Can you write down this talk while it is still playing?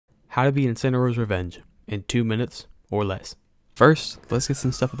How to beat Incineroar's revenge in 2 minutes or less. First, let's get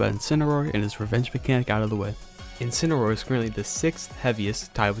some stuff about Incineroar and his revenge mechanic out of the way. Incineroar is currently the 6th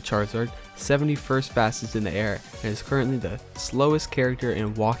heaviest tied with Charizard, 71st fastest in the air, and is currently the slowest character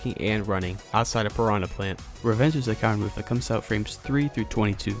in walking and running outside of Piranha Plant. Revenge is a counter move that comes out frames 3 through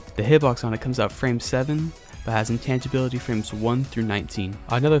 22. The hitbox on it comes out frame 7, but has intangibility frames 1 through 19.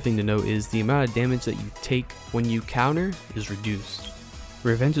 Another thing to note is the amount of damage that you take when you counter is reduced.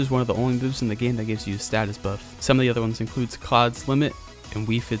 Revenge is one of the only moves in the game that gives you a status buff. Some of the other ones includes Cloud's Limit and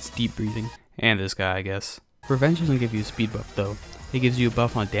Wii Fit's Deep Breathing, and this guy I guess. Revenge doesn't give you a speed buff though, it gives you a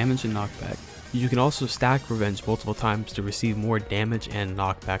buff on damage and knockback. You can also stack Revenge multiple times to receive more damage and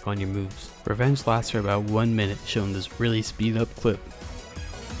knockback on your moves. Revenge lasts for about 1 minute, showing this really speed up clip.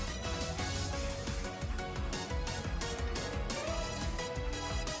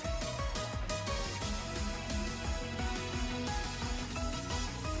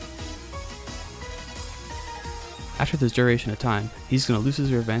 After this duration of time, he's going to lose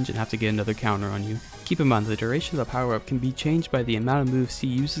his revenge and have to get another counter on you. Keep in mind the duration of the power up can be changed by the amount of moves he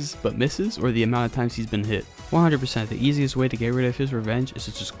uses but misses or the amount of times he's been hit. 100% the easiest way to get rid of his revenge is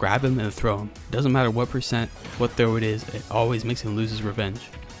to just grab him and throw him. It doesn't matter what percent, what throw it is, it always makes him lose his revenge.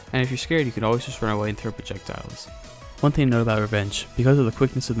 And if you're scared, you can always just run away and throw projectiles. One thing to note about revenge, because of the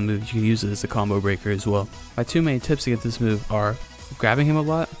quickness of the move, you can use it as a combo breaker as well. My two main tips to get this move are grabbing him a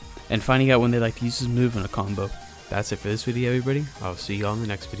lot and finding out when they like to use his move in a combo. That's it for this video, everybody. I'll see you all in the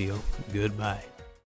next video. Goodbye.